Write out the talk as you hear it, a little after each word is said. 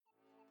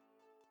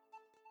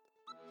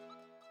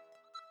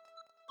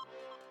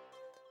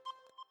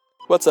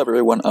What's up,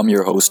 everyone? I'm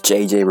your host,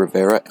 JJ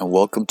Rivera, and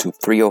welcome to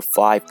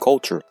 305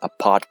 Culture, a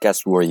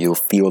podcast where you'll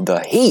feel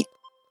the heat.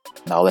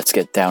 Now let's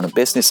get down to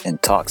business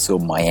and talk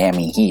some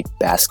Miami Heat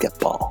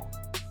basketball.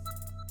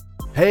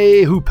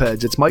 Hey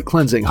Hoopheads, it's Mike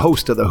Cleansing,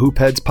 host of the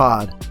Hoopheads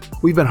Pod.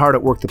 We've been hard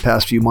at work the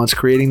past few months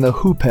creating the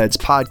Hoopheads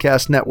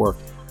Podcast Network,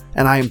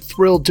 and I am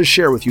thrilled to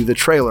share with you the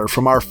trailer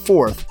from our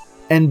fourth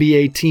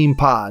NBA team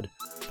pod,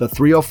 the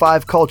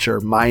 305 Culture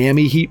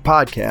Miami Heat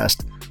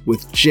Podcast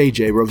with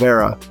JJ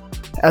Rivera.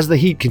 As the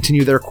Heat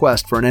continue their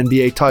quest for an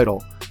NBA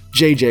title,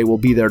 JJ will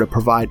be there to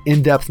provide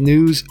in-depth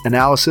news,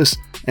 analysis,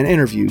 and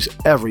interviews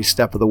every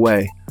step of the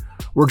way.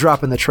 We're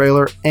dropping the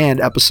trailer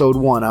and episode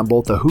 1 on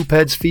both the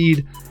Hoopheads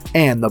feed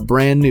and the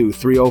brand new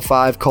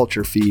 305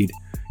 Culture feed.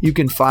 You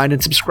can find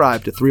and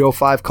subscribe to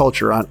 305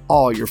 Culture on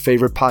all your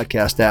favorite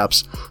podcast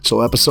apps,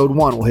 so episode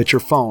 1 will hit your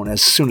phone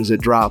as soon as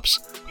it drops.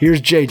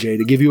 Here's JJ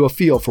to give you a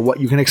feel for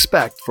what you can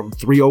expect from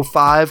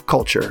 305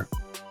 Culture.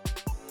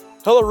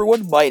 Hello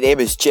everyone, my name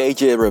is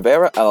JJ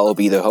Rivera and I'll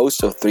be the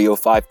host of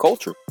 305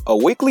 Culture, a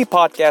weekly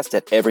podcast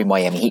that every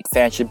Miami Heat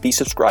fan should be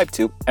subscribed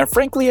to, and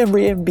frankly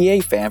every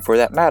NBA fan for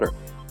that matter.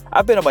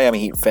 I've been a Miami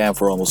Heat fan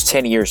for almost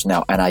 10 years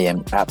now, and I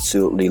am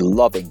absolutely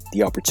loving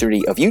the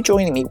opportunity of you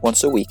joining me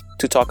once a week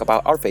to talk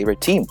about our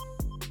favorite team.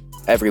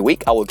 Every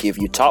week I will give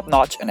you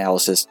top-notch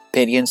analysis,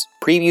 opinions,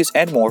 previews,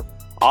 and more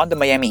on the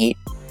Miami Heat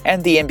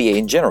and the NBA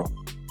in general.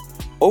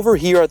 Over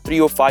here at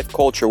 305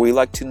 Culture, we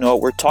like to know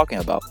what we're talking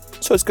about.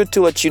 So it's good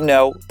to let you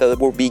know that there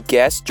will be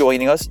guests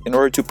joining us in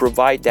order to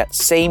provide that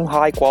same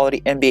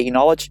high-quality NBA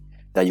knowledge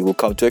that you will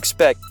come to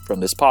expect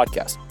from this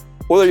podcast.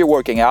 Whether you're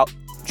working out,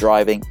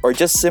 driving, or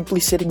just simply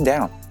sitting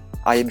down,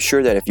 I am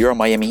sure that if you're a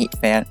Miami Heat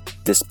fan,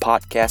 this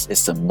podcast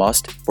is a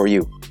must for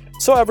you.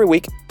 So every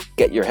week,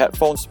 get your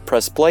headphones,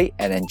 press play,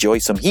 and enjoy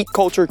some Heat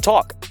Culture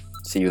talk.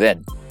 See you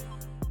then.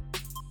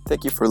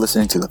 Thank you for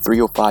listening to the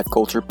 305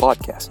 Culture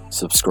Podcast.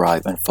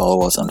 Subscribe and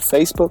follow us on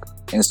Facebook,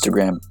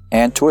 Instagram,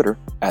 and Twitter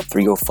at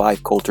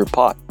 305 Culture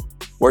Pod.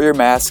 Wear your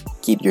mask,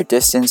 keep your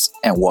distance,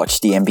 and watch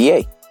the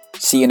NBA.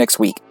 See you next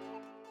week.